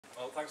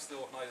Well, thanks to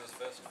the organisers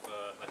first for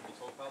letting me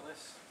talk about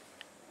this.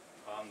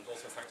 And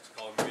also thanks to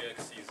Colin Greer,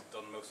 because he's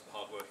done most of the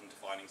hard work in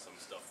defining some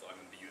stuff that I'm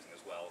going to be using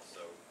as well,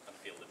 so I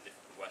feel a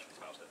different questions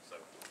about it,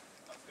 so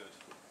that's good.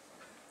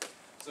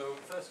 So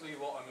firstly,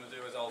 what I'm going to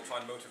do is I'll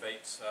try and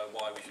motivate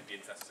why we should be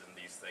interested in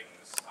these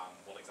things and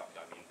what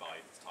exactly I mean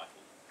by this title.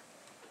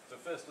 So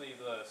firstly,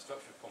 the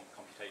structure of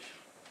computation.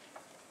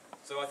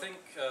 So I think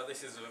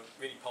this is a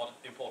really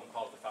important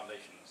part of the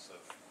foundations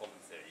of quantum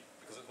theory,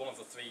 because it's one of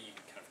the three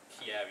kind of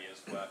key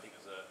areas where I think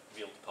there's a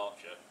real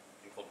departure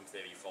in quantum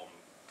theory from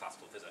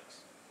classical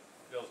physics.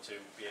 The other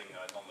two being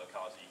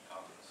non-locality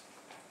and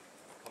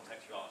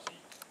contextuality.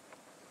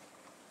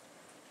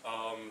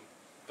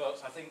 But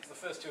I think the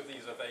first two of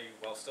these are very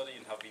well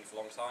studied and have been for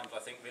a long time,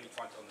 but I think really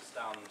trying to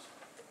understand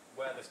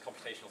where this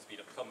computational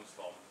speedup comes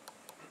from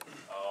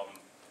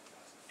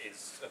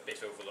is a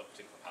bit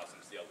overlooked in comparison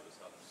to the others,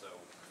 and so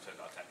turn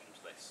our attention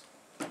to this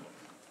problem.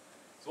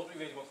 So what do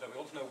we really want to know? We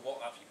want to know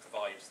what actually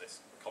provides this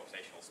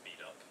computational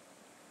speedup,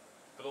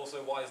 but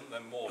also why isn't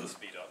there more of a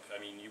speedup? I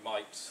mean, you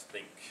might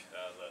think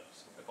that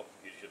a quantum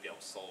computer should be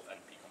able to solve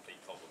NP-complete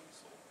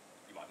problems, or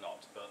you might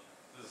not, but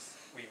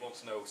we want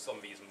to know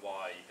some reason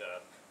why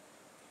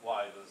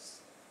there's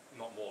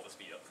not more of a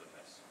speedup than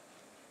this.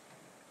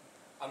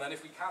 And then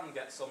if we can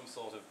get some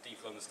sort of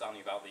deeper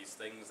understanding about these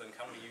things, then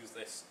can we use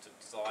this to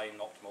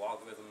design optimal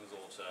algorithms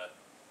or to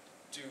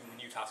do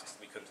new tasks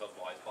that we couldn't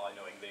otherwise by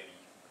knowing really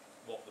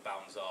what the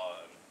bounds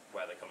are and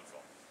where they come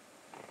from?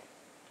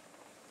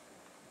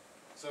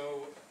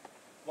 So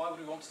why would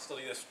we want to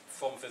study this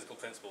from physical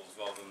principles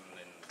rather than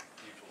in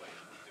usual ways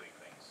of doing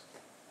things?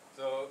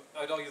 So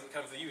I'd argue that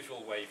kind of the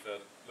usual way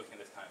for looking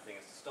at this kind of thing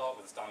is to start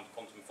with the standard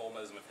quantum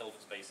formalism of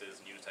Hilbert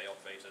spaces and unit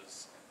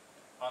operators,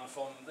 and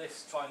from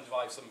this try and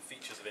derive some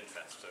features of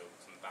interest, so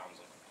some bounds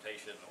on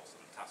computation or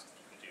some tasks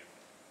that you can do.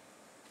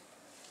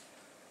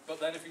 But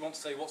then if we want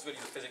to say what's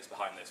really the physics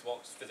behind this,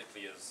 what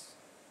physically is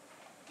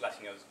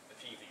letting us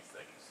achieve these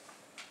things,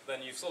 then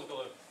you've sort of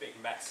got a big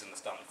mess in the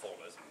standard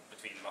formalism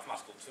between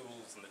mathematical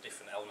tools and the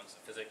different elements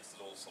of physics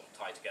that all sort of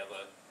tie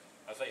together.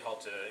 And it's very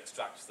hard to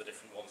extract the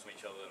different ones from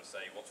each other and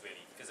say what's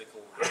really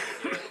physical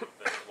here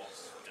versus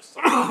what's just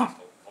some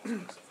mathematical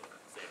constants of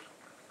the theory.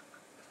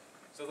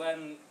 So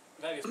then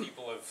various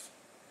people have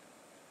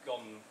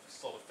gone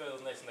sort of further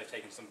than this, and they've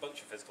taken some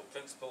bunch of physical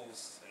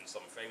principles in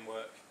some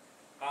framework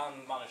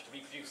and managed to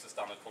reproduce the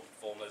standard quantum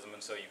formalism,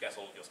 and so you get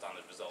all of your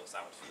standard results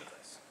out of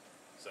this.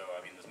 So,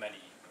 I mean, there's many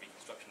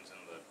reconstructions in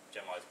the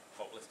generalized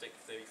probabilistic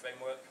theory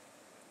framework.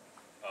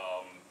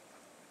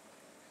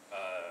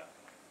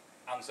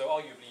 And so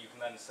arguably you can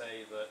then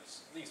say that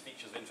these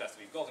features of interest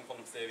that we've got in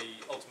quantum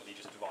theory ultimately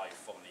just derive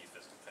from these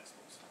physical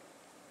principles.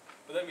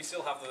 But then we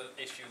still have the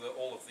issue that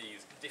all of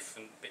these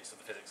different bits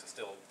of the physics are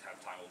still kind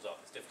of tangled up.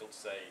 It's difficult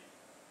to say,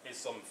 is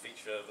some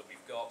feature that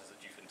we've got, is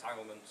it due to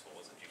entanglement, or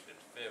is it due to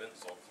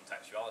interference, or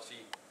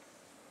contextuality?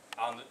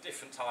 And at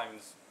different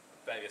times,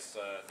 various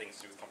things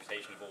to do with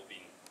computation have all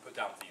been put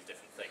down to these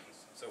different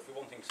things. So if we're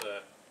wanting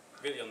to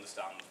really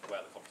understand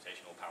where the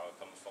computational power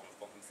comes from with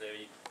quantum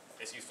theory,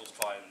 it's useful to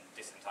try and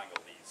disentangle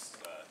these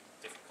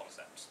different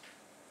concepts.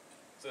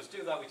 So to do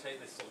that, we take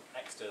this sort of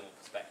external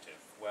perspective,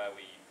 where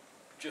we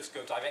just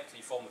go directly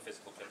from the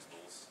physical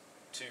principles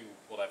to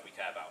whatever we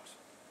care about.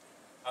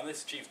 And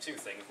this achieves two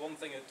things. One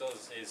thing it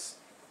does is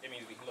it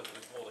means we can look at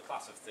a broader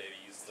class of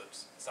theories that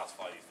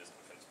satisfy these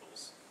physical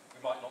principles.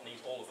 We might not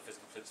need all of the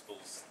physical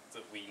principles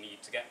that we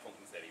need to get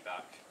quantum theory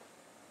back.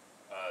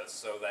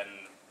 So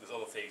then there's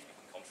other theories we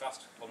can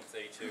contrast quantum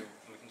theory to,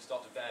 and we can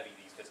start to vary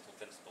these physical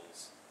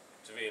principles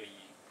to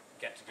really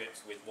get to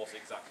grips with what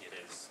exactly it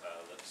is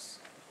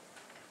that's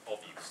of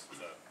use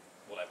for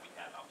whatever we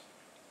care about.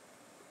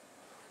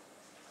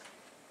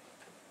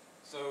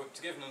 So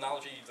to give an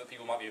analogy that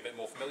people might be a bit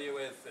more familiar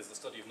with is the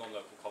study of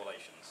non-local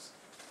correlations.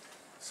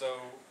 So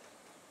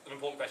an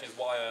important question is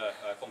why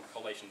are quantum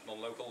correlations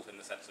non-local in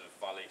the sense of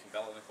violating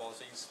Bell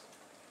inequalities?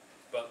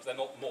 But they're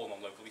not more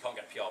non-local. We can't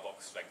get PR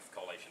box strength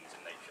correlations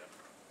in nature.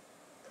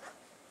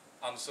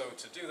 And so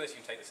to do this,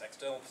 you can take this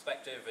external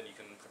perspective and you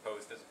can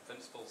propose physical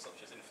principles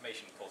such as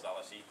information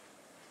causality,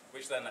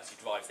 which then lets you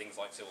derive things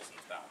like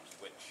Sillson's bound,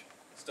 which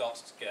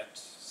starts to get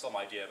some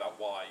idea about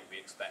why we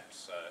expect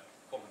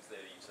quantum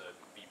theory to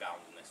be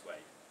bound in this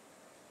way,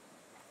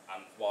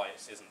 and why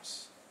it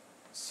isn't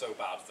so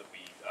bad that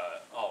we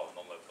are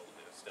non-local,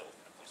 but are still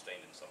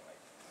constrained in some way.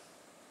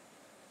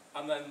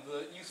 And then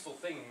the useful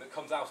thing that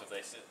comes out of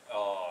this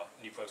are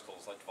new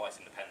protocols like device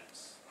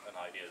independence and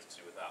ideas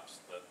to do with that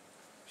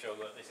show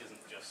that this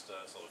isn't just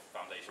a sort of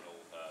foundational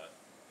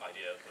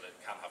idea, but it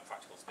can have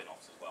practical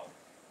spin-offs as well.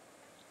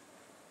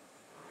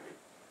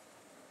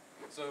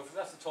 So for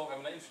the rest of the talk,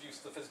 I'm going to introduce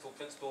the physical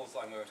principles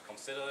that I'm going to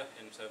consider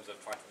in terms of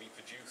trying to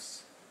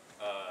reproduce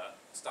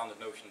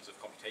standard notions of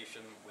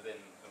computation within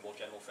a more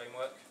general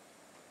framework.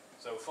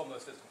 So from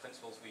those physical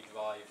principles, we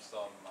derive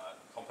some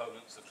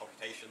components of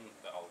computation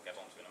that I'll get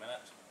onto in a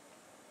minute.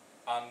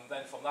 And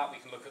then from that,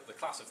 we can look at the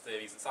class of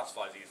theories that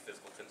satisfy these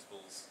physical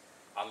principles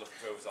and look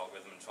at Grover's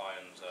algorithm and try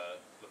and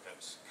look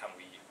at, can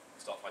we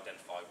start to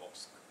identify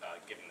what's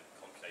giving the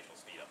computational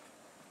speed up.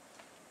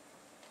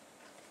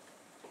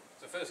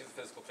 firstly, the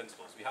physical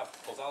principles. We have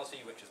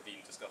causality, which has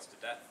been discussed to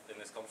death in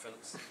this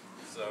conference.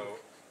 So,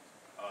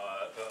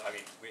 but, I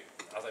mean,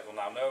 as everyone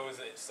now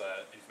knows, it's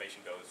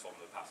information goes from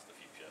the past to the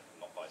future,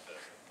 not vice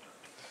versa.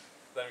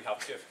 Then we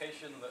have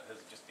purification that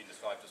has just been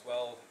described as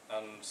well,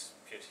 and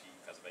purity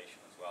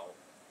preservation as well.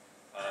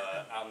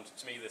 And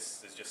to me, this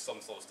is just some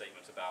sort of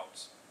statement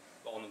about,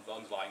 on the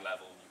underlying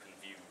level, you can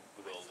view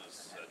the world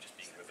as just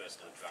being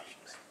reversible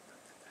interactions.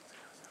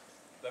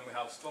 Then we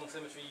have strong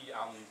symmetry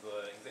and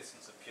the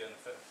existence of pure and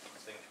perfectly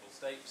distinguishable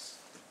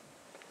states.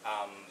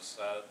 And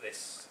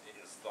this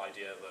is the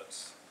idea that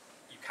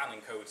you can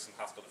encode some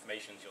classical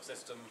information into your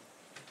system,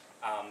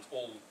 and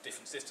all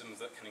different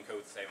systems that can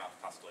encode the same amount of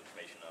classical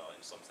information are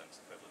in some sense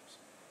equivalent.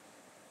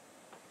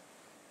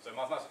 So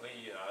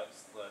mathematically,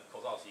 it's the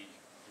causality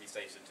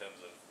restated in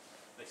terms of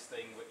this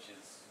thing, which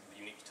is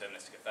the unique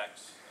deterministic effect.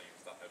 I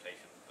use that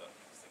notation, but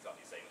it's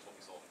exactly the same as what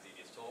we saw in the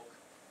previous talk.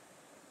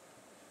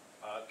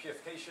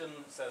 Purification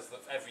says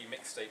that for every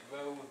mixed state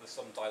rho, there's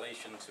some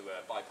dilation to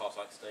a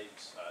bipartite state,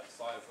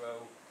 psi of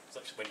rho,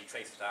 such that when you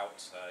trace it out,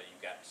 you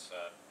get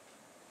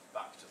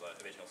back to the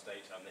original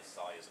state, and this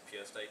psi is a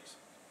pure state.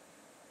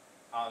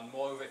 And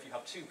moreover, if you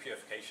have two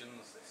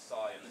purifications, this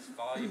psi and this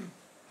phi,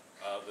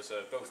 that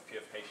are both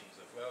purifications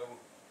of rho,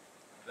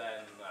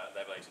 then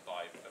they're related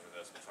by a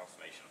reversible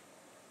transformation.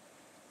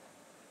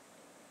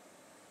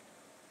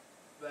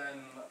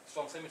 Then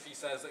strong symmetry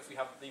says that if we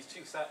have these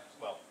two sets,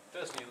 well,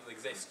 firstly there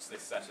exists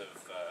this set of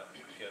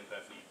pure and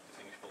perfectly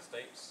distinguishable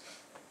states,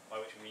 by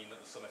which we mean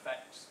that there's some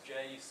effect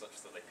J such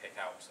that they pick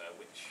out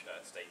which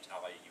state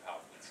I you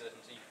have with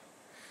certainty.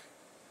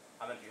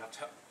 And then if you have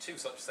two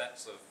such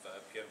sets of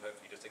pure and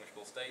perfectly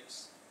distinguishable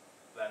states,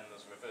 then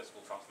there's a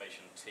reversible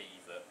transformation T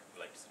that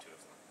relates the two of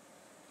them.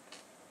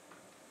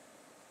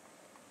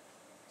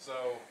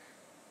 So,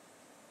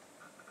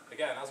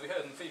 again, as we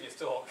heard in the previous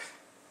talk,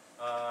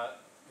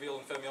 real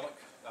and fermionic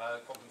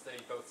quantum theory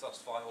both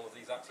satisfy all of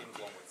these axioms,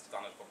 along with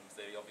standard quantum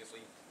theory,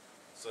 obviously.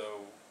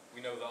 So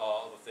we know there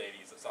are other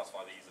theories that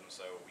satisfy these, and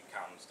so we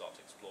can start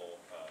to explore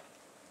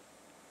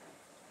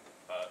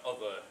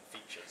other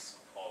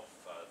features of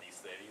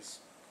these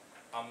theories.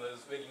 And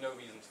there's really no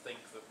reason to think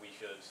that we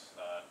should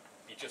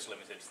be just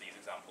limited to these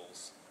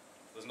examples.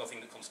 There's nothing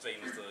that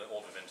constrains the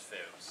order of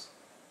interference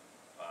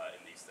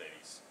in these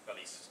theories, at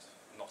least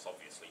not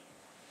obviously.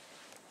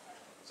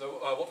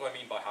 So what do I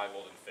mean by higher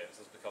order interference?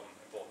 This will become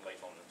important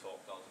later on in the talk,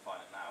 but I'll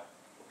define it now.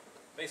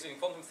 Basically, in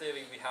quantum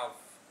theory, we have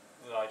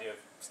the idea of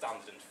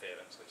standard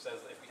interference, which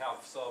says that if we have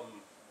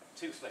some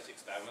two-slit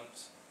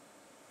experiment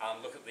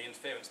and look at the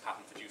interference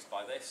pattern produced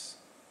by this,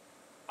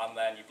 and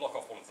then you block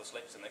off one of the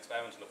slits in the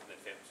experiment and look at the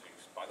interference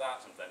produced by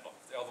that, and then block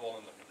off the other one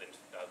and look at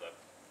the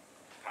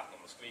pattern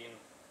on the screen,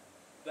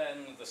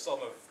 then the sum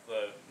of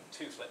the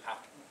two-slit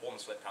pattern,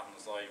 one-slit pattern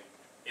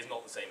is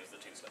not the same as the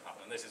two-slit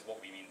pattern, and this is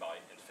what we mean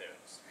by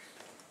interference.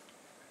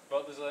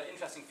 But there's an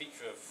interesting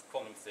feature of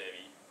quantum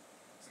theory.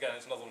 So again,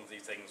 it's another one of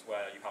these things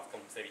where you have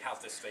quantum theory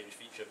has this strange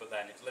feature, but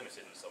then it's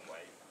limited in some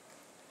way.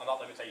 And that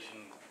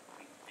limitation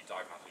can be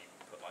diagrammatically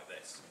put like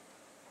this,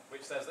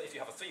 which says that if you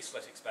have a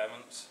three-slit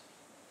experiment,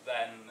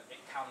 then it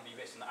can be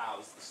written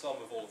as the sum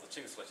of all of the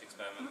two-slit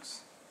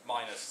experiments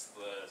minus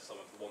the sum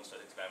of the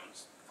one-slit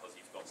experiments, because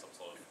you've got some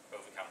sort of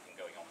overcounting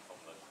going on from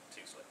the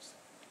two slits.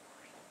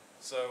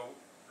 So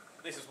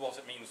this is what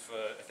it means for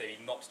a theory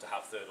not to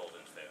have third-order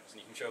interference.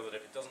 And you can show that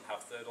if it doesn't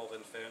have third-order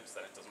interference,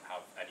 then it doesn't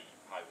have any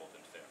high-order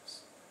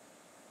interference.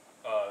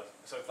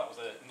 So if that was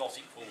a not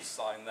equals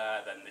sign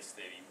there, then this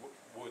theory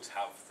would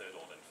have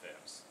third-order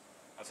interference.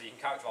 And so you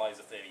can characterize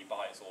a theory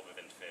by its order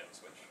of interference,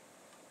 which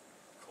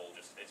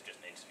it's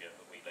just an integer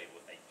that we label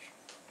with H.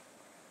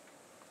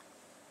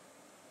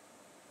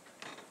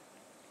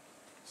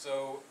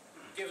 So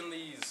given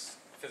these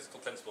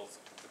physical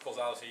principles, the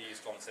causality,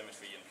 strong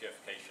symmetry, and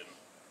purification,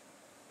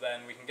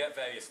 then we can get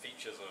various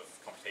features of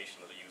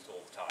computation that are used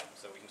all the time.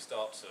 So we can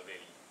start to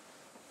really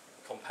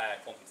compare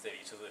quantum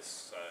theory to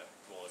this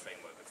broader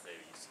framework of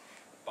theories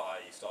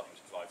by starting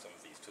to derive some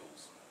of these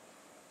tools.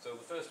 So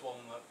the first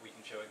one that we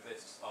can show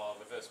exists are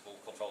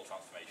reversible control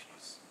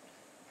transformations.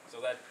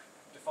 So they're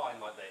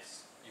defined like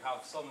this. You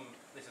have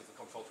this is the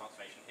control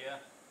transformation here,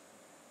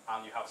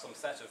 and you have some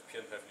set of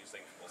pure and perfectly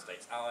distinguishable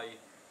states I,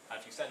 and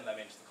if you send them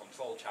into the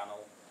control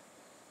channel,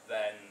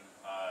 then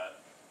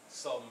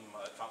some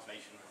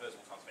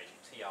reversible transformation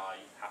Ti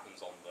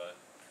happens on the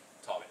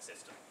target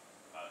system,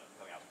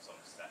 coming out of some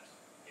set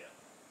here.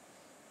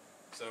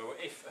 So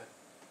if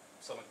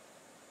some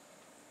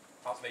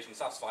transformation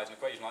satisfies an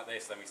equation like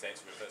this, then we say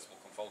it's a reversible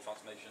control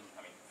transformation.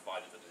 I mean,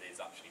 provided that it is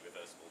actually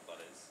reversible,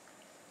 that is.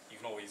 You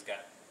can always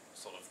get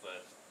sort of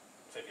the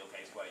trivial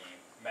case where you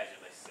measure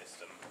this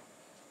system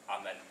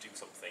and then do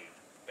something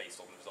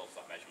based on the results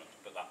of that measurement,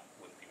 but that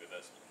wouldn't be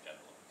reversible in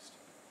general, at least.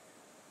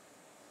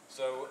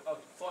 So I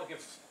thought I'd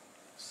give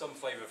some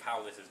flavour of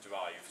how this is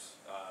derived.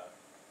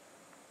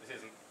 This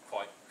isn't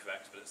quite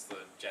correct, but it's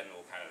the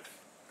general kind of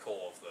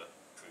core of the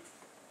proof.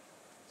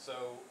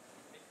 So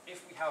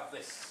if we have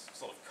this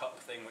sort of cup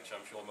thing, which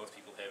I'm sure most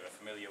people here are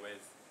familiar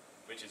with,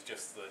 which is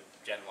just the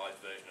generalized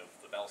version of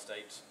the Bell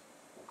state,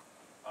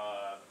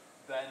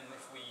 Then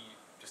if we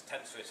just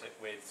tensor it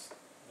with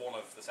one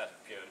of the set of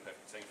pure and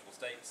perfectly distinguishable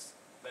states,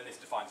 then this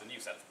defines a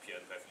new set of pure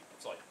and perfectly,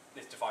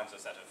 this defines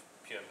a set of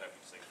pure and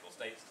perfectly distinguishable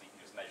states, so you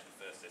can just measure the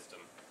first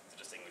system to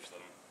distinguish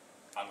them,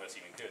 and we're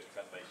assuming purity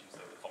preservation,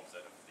 so the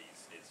composite of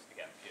these is,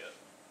 again, pure.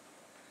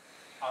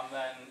 And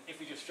then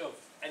if we just shove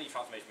any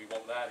transformation we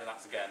want there, then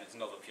that's, again, it's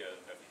another pure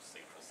and perfectly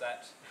distinguishable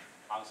set,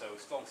 and so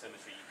strong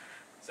symmetry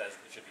says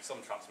there should be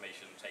some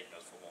transformation taking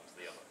us from one to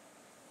the other.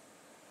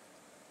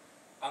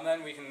 And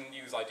then we can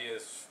use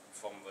ideas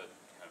from the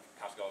kind of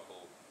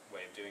categorical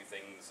way of doing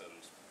things and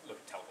look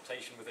at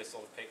teleportation with this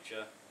sort of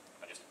picture,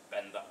 and just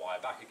bend that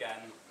wire back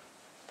again,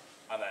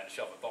 and then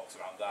shove a box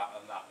around that,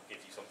 and that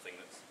gives you something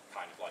that's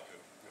kind of like a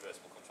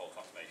reversible control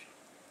transformation.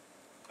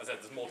 As I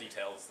said, there's more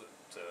details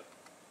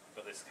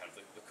but this is kind of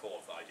the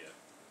core of the idea.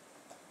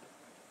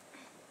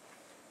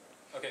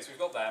 Okay, so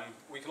we've got them.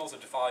 We can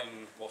also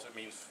define what it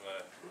means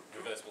for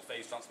reversible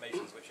phase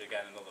transformations, which are,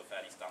 again, another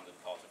fairly standard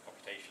part of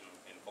computation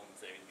in quantum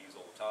theory we use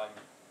all the time.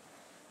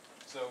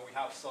 So we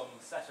have some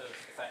set of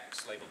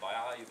effects labelled by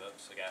I that,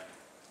 again,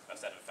 a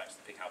set of effects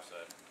that pick out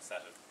a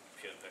set of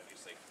pure and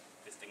perfectly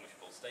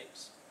distinguishable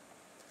states.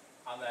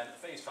 And then the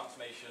phase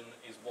transformation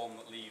is one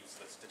that leaves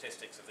the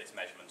statistics of this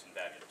measurement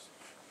invariant.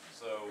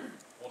 So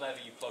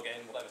whatever you plug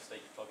in, whatever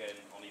state you plug in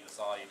on either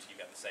side, you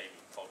get the same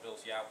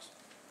probability out.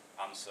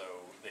 And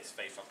so this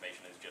phase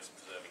transformation is just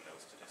preserving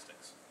those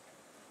statistics.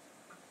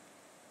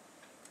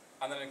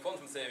 And then in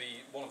quantum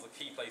theory, one of the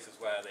key places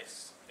where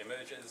this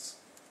emerges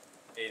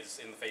is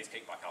in the phase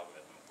kickback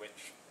algorithm,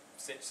 which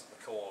sits at the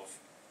core of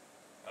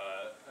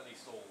at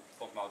least all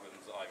quantum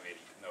algorithms that I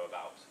really know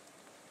about.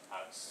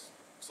 And it's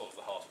sort of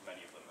the heart of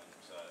many of them.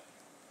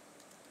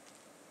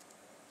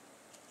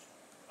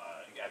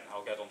 And again,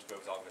 I'll get onto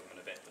Grove's algorithm in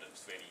a bit, but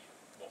it's really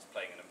what's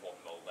playing an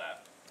important role there.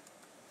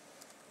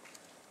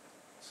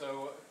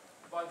 So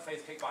by the phase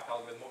kickback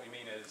algorithm, what we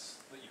mean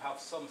is that you have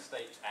some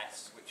state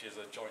S, which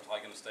is a joint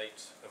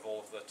eigenstate of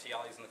all of the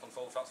TIs in the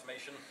control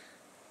transformation.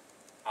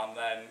 And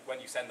then when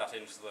you send that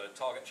into the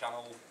target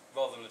channel,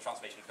 rather than the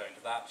transformation occurring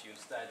to that, you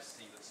instead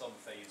see that some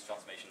phase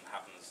transformation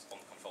happens on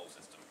the control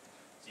system.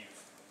 So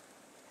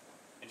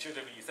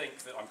intuitively you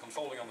think that I'm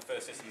controlling on the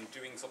first system and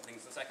doing something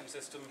to the second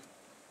system,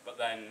 but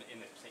then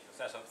in this particular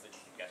setup that you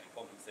can get in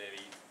quantum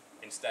theory,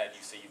 instead you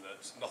see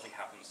that nothing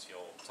happens to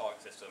your target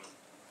system,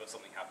 but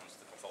something happens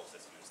to the control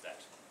system instead.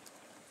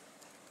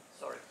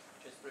 Sorry,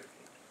 just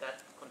briefly.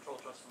 That control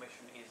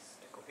transformation is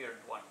a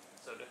coherent one.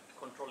 So the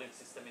controlling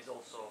system is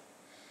also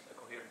a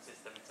coherent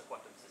system. It's a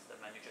quantum system,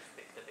 and you just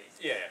pick the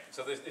basis. Yeah.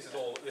 So this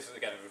is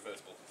again a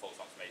reversible control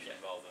transformation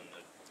rather than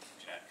a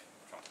generic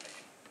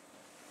transformation.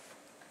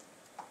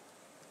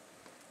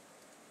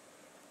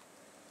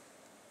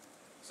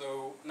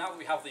 So now that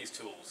we have these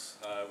tools,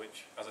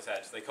 which, as I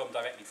said, they come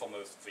directly from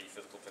those three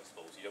physical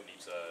principles. You don't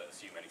need to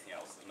assume anything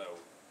else. There's no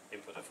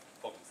input of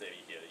quantum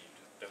theory here. You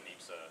don't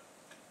need to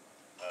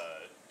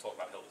talk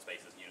about Hilbert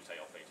spaces and unitary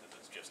operators.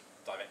 It's just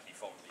directly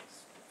from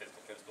these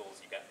physical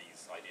principles you get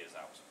these ideas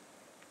out.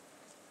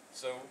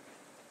 So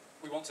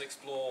we want to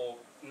explore,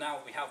 now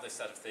that we have this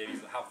set of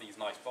theories that have these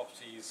nice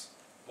properties,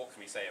 what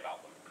can we say about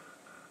them?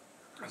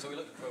 And so we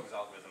looked at Grove's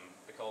algorithm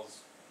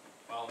because,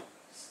 well,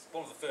 it's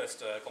one of the first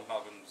quantum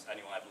algorithms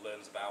anyone ever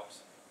learns about,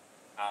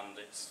 and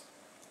it's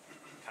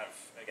kind of,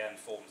 again,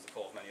 forms the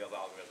core of many other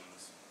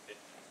algorithms. It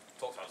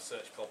talks about a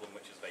search problem,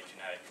 which is a very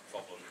generic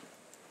problem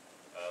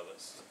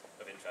that's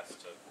of interest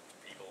to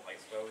people, I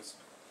suppose.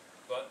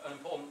 But an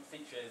important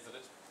feature is that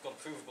it's got a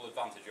provable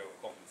advantage over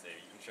quantum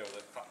theory. You can show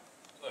that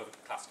over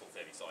classical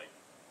theory, sorry.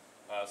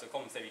 So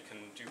quantum theory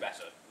can do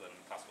better than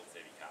classical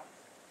theory can.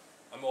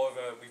 And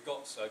moreover, we've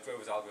got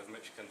Grove's algorithm,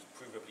 which can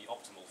provably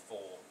optimal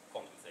for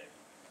quantum theory.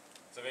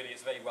 So really,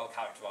 it's a very well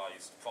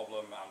characterized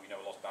problem, and we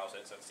know a lot about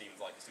it, so it seems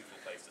like a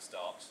suitable place to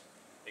start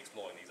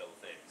exploring these other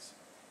theories.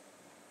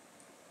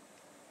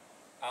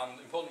 And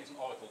importantly, it's an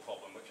oracle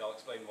problem, which I'll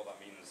explain what that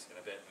means in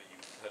a bit, but you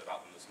heard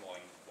about them this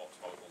morning, what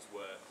oracles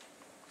were.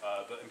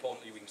 But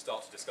importantly, we can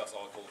start to discuss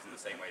oracles in the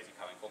same way as you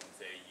can in quantum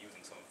theory,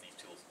 using some of these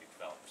tools that we've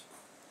developed.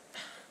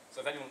 So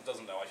if anyone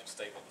doesn't know, I should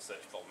state what the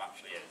search problem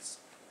actually is.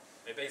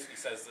 It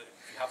basically says that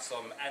if you have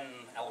some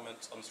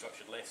n-element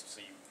unstructured list,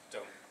 so you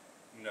don't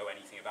know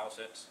anything about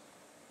it,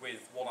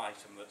 with one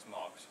item that's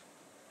marked,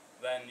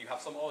 then you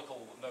have some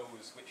oracle that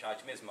knows which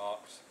item is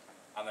marked,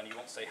 and then you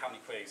want to say how many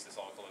queries this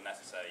oracle are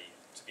necessary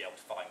to be able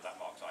to find that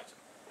marked item.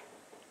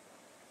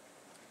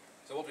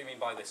 So what do we mean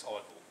by this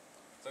oracle?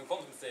 So in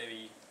quantum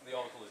theory, the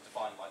oracle is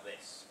defined like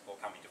this, or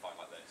can be defined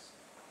like this.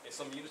 It's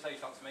some unitary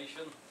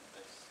transformation,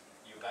 this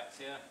u of x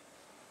here,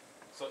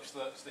 such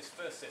that this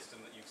first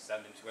system that you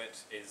send into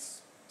it is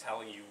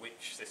telling you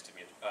which system,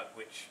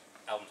 which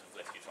element of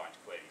the list you're trying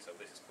to query. So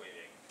this is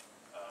querying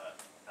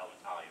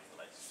element I of the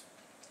list.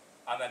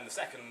 And then the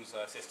second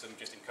system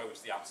just encodes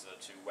the answer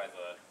to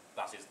whether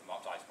that is the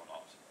marked item or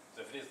not.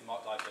 So if it is the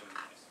marked item,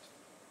 it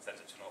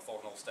sends it to an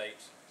orthogonal state.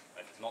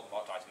 And if it's not the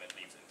marked item, it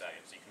leaves it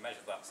invariant. So you can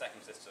measure that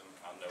second system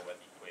and know whether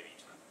you queried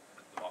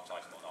the marked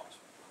item or not.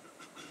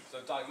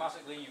 So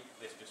diagrammatically,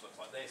 this just looks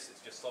like this.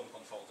 It's just some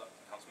controlled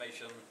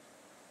transformation.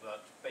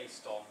 that,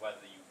 based on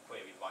whether you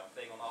query the right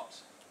thing or not,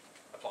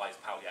 applies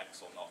Pauli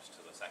X or not to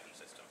the second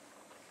system.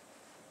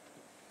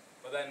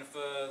 But then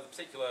for the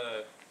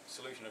particular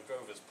solution of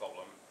Grover's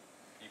problem,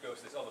 you go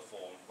to this other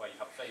form where you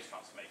have a phase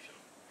transformation,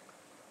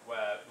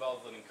 where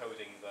rather than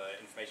encoding the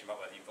information about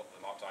whether you've got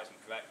the marked item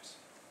correct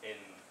in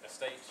a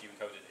state, you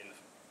encode it in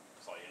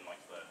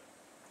like the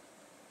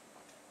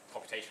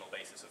computational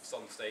basis of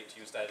some state,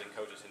 you instead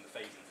encode it in the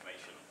phase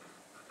information.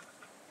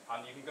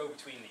 And you can go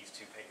between these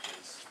two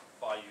pictures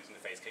by using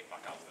the phase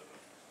kickback algorithm.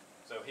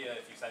 So here,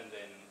 if you send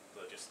in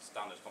the just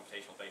standard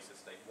computational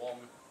basis state 1,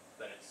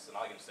 then it's an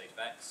eigenstate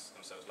of X,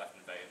 and so it's left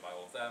invariant by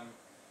all of them.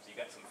 So you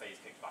get some phase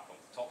kicked back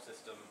onto the top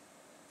system,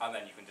 and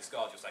then you can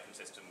discard your second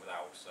system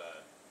without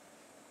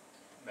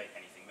make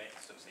anything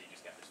mixed, and so you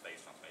just get this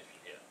phase transformation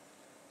here.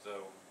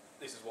 So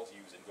this is what's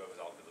used in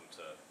Grover's algorithm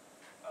to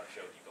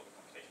show that you've got the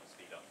computational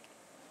speed up.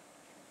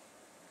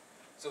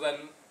 So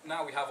then,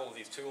 now we have all of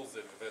these tools,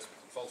 the reversible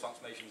control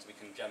transformations, we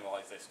can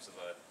generalize this to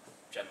the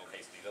general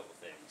case of these other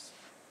theories.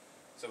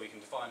 So we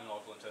can define an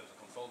oracle in terms of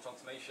control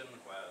transformation,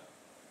 where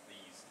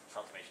these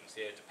transformations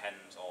here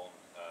depend on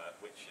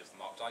which is the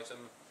marked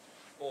item,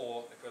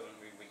 or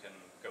equivalently we can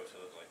go to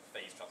like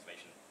phase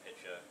transformation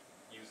picture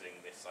using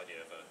this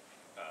idea of a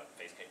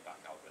phase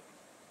kickback algorithm.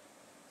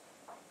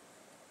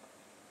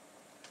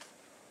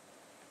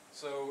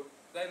 So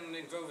then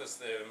in Grover's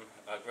theorem,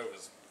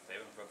 Grover's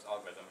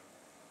algorithm,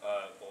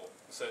 or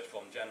the search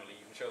problem generally,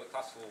 you can show that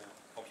classical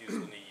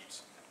computers will need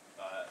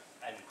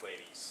n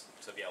queries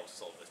to be able to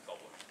solve this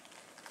problem.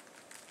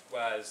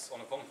 Whereas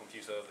on a quantum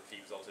computer, the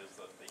key result is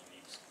that they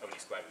need only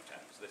square root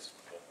n. So this is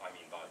what I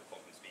mean by the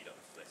quantum speedup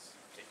for this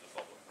particular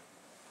problem.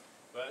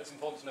 But it's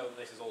important to know that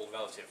this is all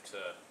relative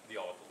to the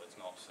oracle. It's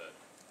not a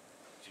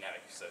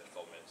generic search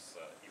problem. It's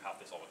you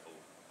have this oracle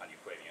and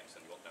you're querying it,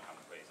 and you want to know how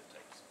many queries it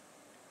takes.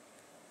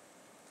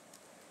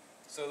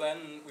 So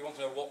then we want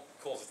to know what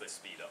causes this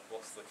speedup.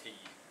 What's the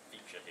key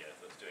feature here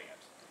that's doing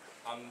it?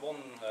 And one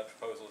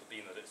proposal has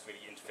been that it's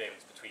really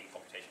interference between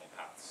computational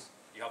paths.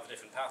 You have the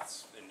different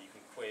paths, and you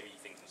can query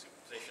things in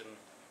superposition,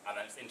 and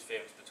then it's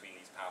interference between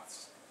these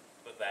paths,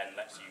 but then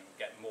lets you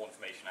get more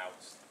information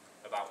out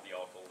about the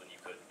oracle than you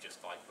could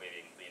just by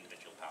querying the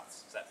individual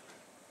paths separately.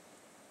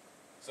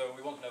 So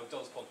we want to know,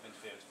 does quantum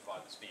interference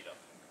provide the speedup?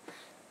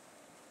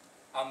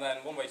 And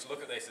then one way to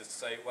look at this is to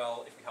say,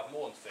 well, if we have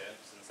more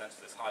interference, in the sense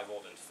of this higher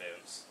order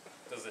interference,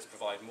 does this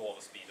provide more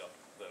of a speedup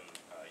than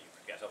you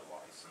could get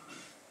otherwise?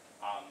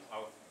 And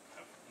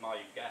my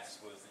guess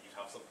was that you'd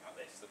have something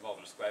like this, that rather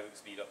than a square root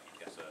speedup,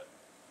 you'd get a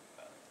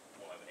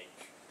 1 over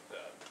h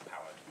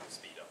power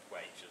speedup,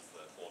 where h is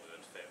the order of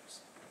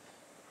interference.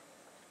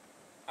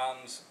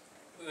 And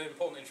the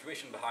important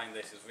intuition behind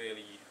this is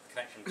really the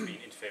connection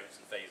between interference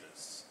and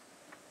phases,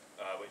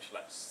 which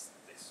lets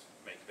this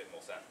make a bit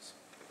more sense.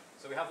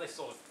 So we have this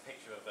sort of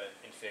picture of an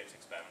interference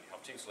experiment. You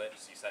have two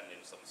slits, you send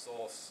in some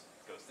source,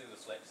 goes through the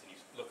slits, and you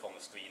look on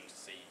the screen to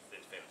see the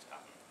interference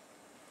pattern.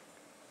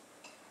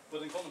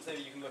 But in quantum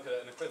theory, you can look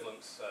at an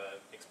equivalence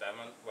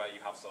experiment where you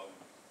have some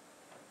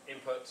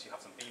inputs, you have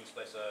some beam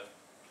splitter,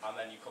 and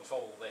then you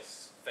control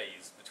this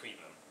phase between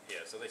them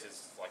here. So this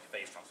is like a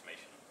phase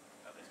transformation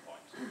at this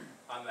point.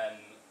 And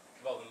then,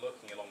 rather than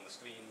looking along the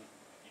screen,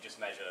 you just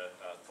measure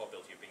the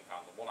probability of being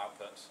found on one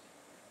output.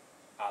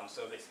 And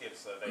so this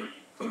gives a very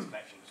close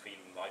connection between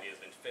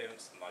ideas of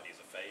interference and ideas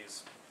of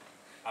phase.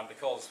 And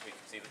because we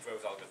can see that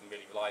Grover's algorithm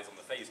really relies on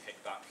the phase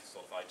kickback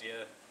sort of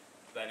idea,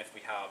 then if we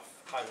have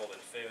higher order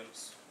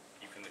interference,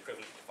 you can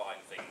equivalently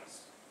define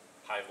things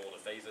higher order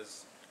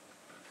phases,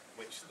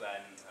 which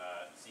then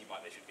seem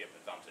like they should give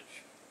an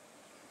advantage.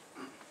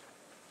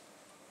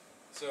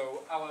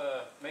 So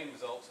our main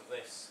result of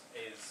this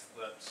is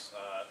that,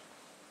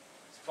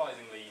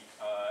 surprisingly,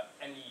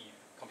 any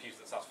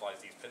computer that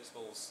satisfies these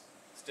principles,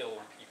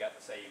 still you get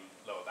the same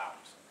lower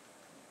bound.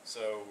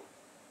 So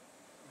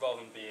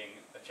rather than being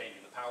a change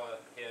in the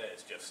power here,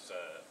 it's just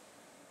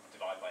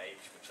divided by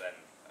h, which then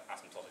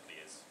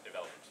asymptotically is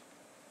irrelevant.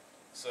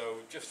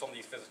 So just from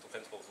these physical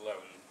principles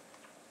alone,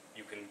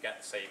 you can get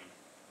the same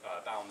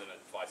bound in a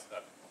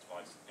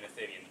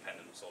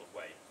theory-independent sort of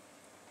way.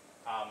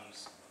 And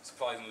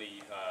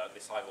surprisingly,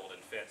 this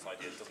high-order interference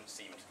idea doesn't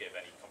seem to give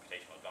any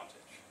computational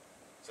advantage.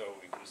 So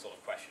we can sort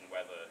of question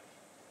whether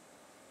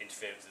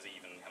interference is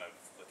even kind of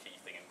the key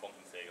thing in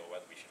quantum theory, or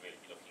whether we should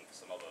really be looking for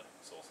some other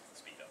source of the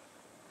speedup.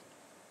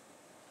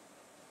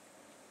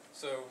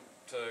 So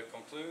to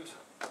conclude,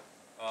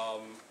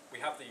 we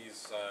have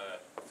these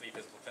three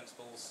physical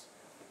principles,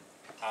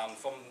 and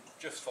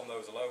just from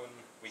those alone,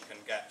 we can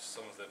get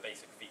some of the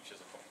basic features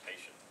of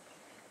computation.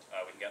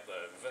 We can get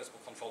the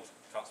reversible control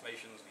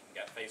transformations, we can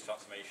get phase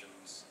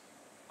transformations,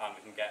 and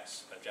we can get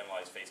a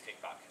generalized phase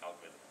kickback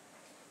algorithm.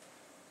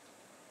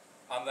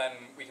 And then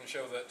we can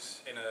show that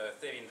in a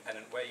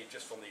theory-independent way,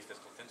 just from these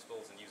physical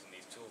principles and using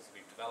these tools that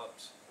we've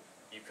developed,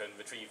 you can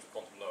retrieve the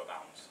quantum lower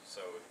bound.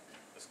 So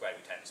the square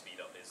root n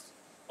speedup is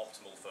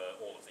optimal for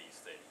all of these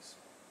theories.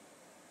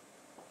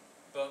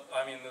 But,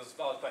 I mean, there's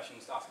valid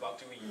questions to ask about,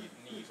 do we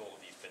need all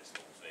of these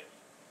principles, really?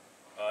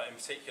 In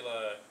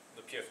particular,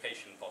 the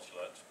purification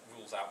postulate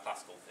rules out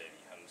classical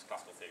theory, and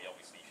classical theory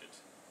obviously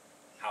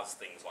has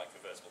things like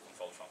reversible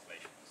control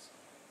transformations.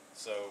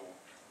 So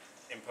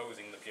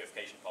imposing the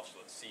purification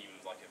postulate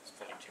seems like it's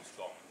probably too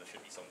strong. There should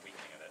be some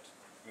weakening of it.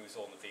 We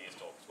saw in the previous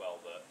talk as well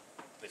that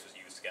this was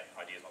used to get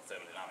ideas about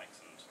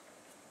thermodynamics, and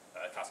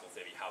classical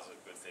theory has a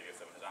good theory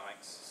of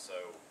thermodynamics.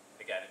 So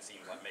again, it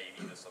seems like maybe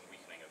there's some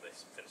weakening of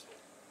this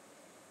principle.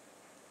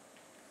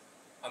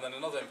 And then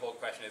another important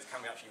question is,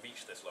 can we actually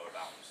reach this lower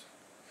bound?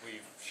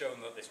 We've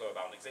shown that this lower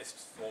bound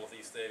exists for all of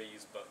these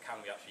theories, but can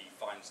we actually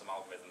find some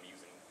algorithm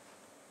using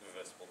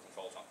reversible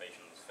control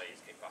transformations,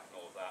 phase, kickback, and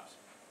all of that?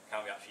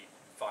 Can we actually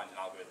find an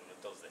algorithm that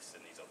does this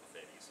in these other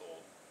theories, or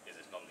is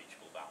this an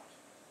unreachable bound?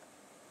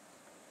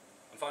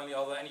 And finally,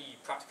 are there any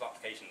practical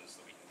applications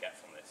that we can get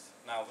from this?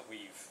 Now that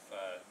we've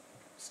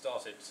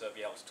started to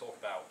be able to talk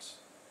about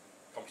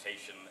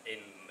computation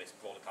in this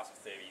broader class of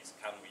theories,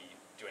 can we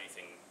do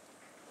anything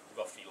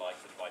roughly like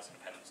the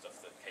device-independent stuff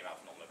that came out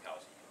from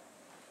non-locality?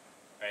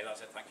 Okay,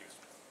 that's it. Thank you.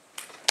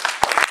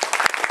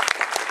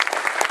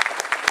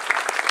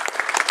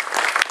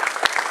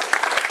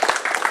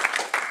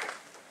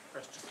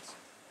 Questions?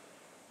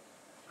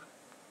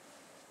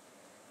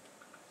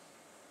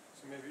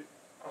 So maybe,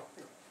 oh,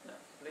 No,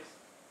 please.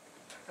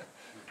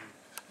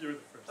 you're the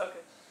first.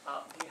 Okay.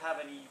 Do you have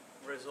any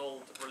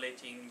result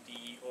relating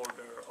the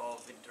order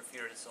of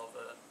interference of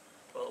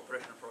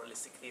operational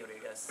probabilistic theory,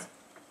 I guess,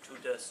 to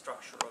the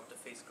structure of the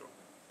phase group?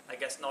 I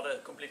guess not a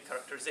complete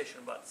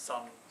characterization, but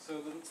some.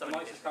 So the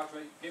nicest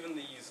characterization, given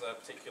these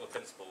particular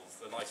principles,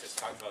 the nicest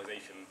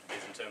characterization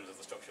is in terms of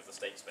the structure of the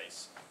state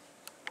space.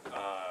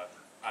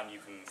 And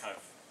you can kind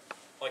of,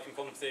 like in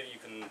quantum theory, you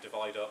can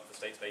divide up the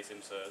state space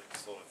into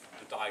sort of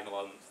the diagonal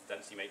elements, the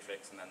density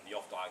matrix, and then the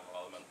off-diagonal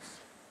elements.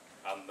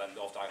 And then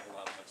the off-diagonal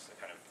elements are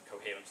kind of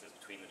coherences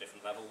between the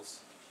different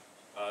levels.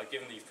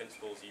 Given these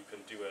principles, you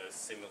can do a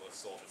similar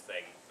sort of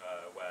thing,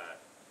 where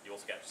you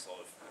also get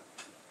sort of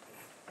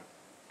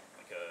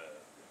like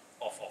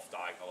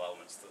off-diagonal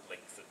elements that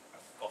link the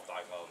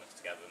off-diagonal elements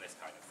together and this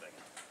kind of thing.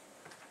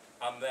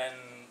 And then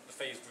the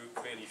phase group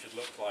really should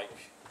look like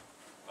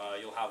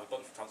you'll have a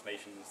bunch of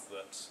transformations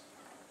that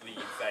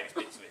leave various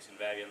bits of it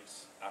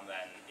invariant, and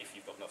then if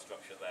you've got enough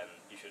structure, then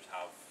you should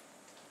have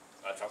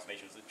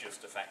transformations that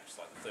just affect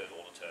like the third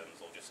order terms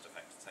or just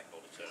affect the second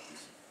order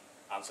terms.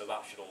 And so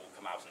that should all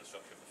come out in the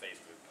structure of the phase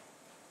group.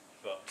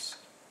 But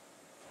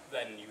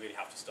then you really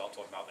have to start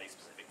talking about a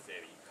specific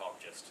theory. You can't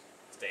just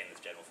stay in this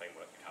general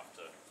framework. You have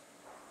to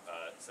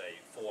say,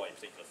 for a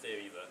particular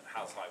theory that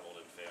has high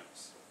order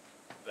inference,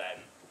 then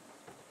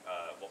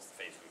what's the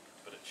phase group?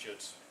 But it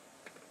should,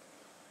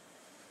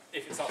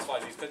 if it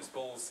satisfies these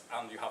principles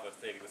and you have a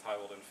theory with high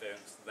order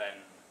inference,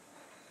 then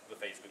the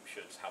phase group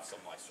should have some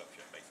nice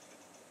structure, basically.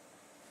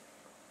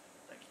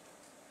 Thank you.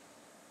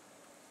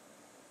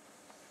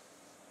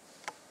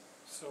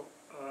 So,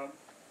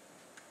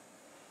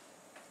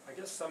 I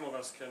guess some of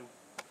us can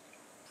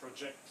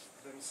project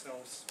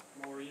themselves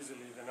more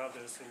easily than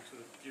others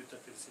into the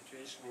putative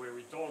situation where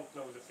we don't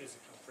know the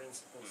physical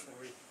principles and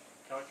we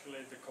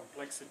calculate the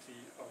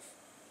complexity of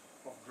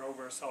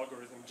Grover's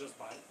algorithm just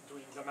by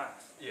doing the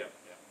math. Yeah.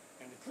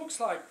 And it looks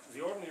like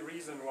the only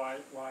reason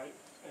why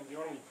and the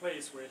only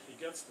place where he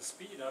gets the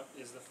speed up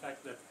is the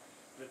fact that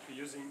we're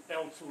using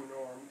L2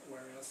 norm,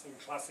 whereas in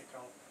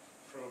classical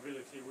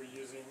probability we're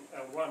using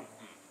L1 norm.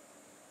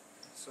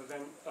 So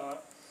then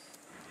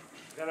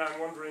I'm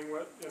wondering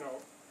what, you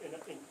know,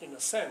 in a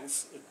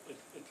sense,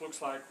 it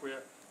looks like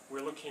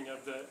we're looking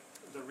at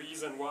the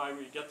reason why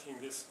we're getting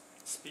this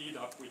speed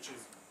up, which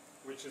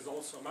is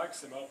also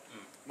maximal,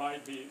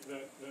 might be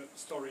the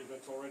story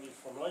that already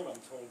von Neumann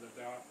told, that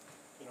there are,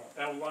 you know,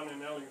 L1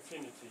 and L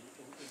infinity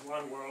in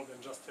one world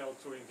and just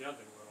L2 in the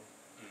other world.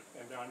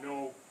 And there are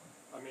no,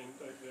 I mean,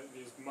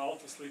 these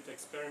multi-slit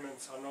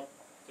experiments are not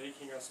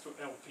taking us to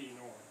LP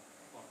norm,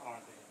 or are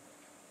they?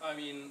 I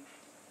mean,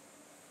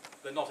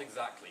 they're not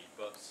exactly,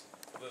 but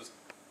there's,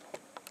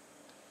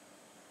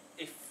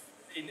 if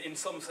in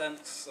some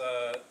sense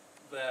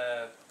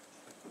they're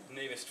the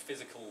nearest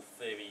physical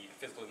theory,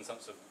 physical in the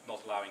sense of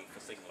not allowing for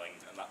signaling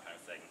and that kind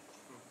of thing,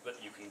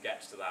 that you can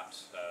get to that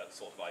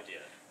sort of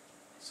idea.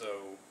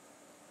 So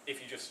if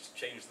you just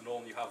change the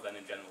norm you have, then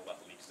in general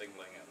that'll lead to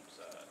signaling, and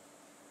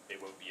it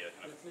won't be a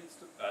kind of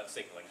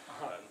signaling.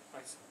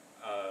 I see.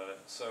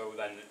 So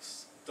then it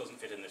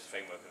doesn't fit in this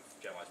framework of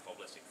generalized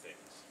probabilistic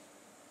theories.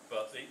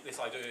 But this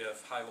idea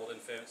of high order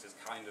inference is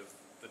kind of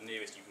the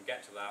nearest you can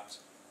get to that,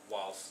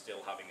 while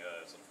still having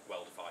a sort of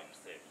well-defined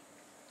theory.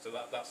 So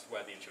that's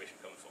where the intuition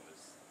comes from,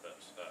 is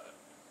that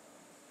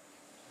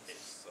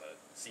it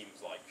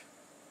seems like,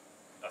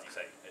 as you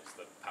say, it's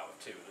the power of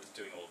two that's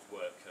doing all of the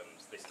work, and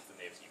this is the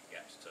nearest you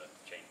can get to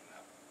changing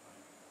that.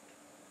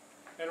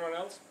 Anyone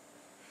else?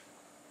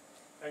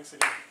 Thanks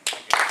again.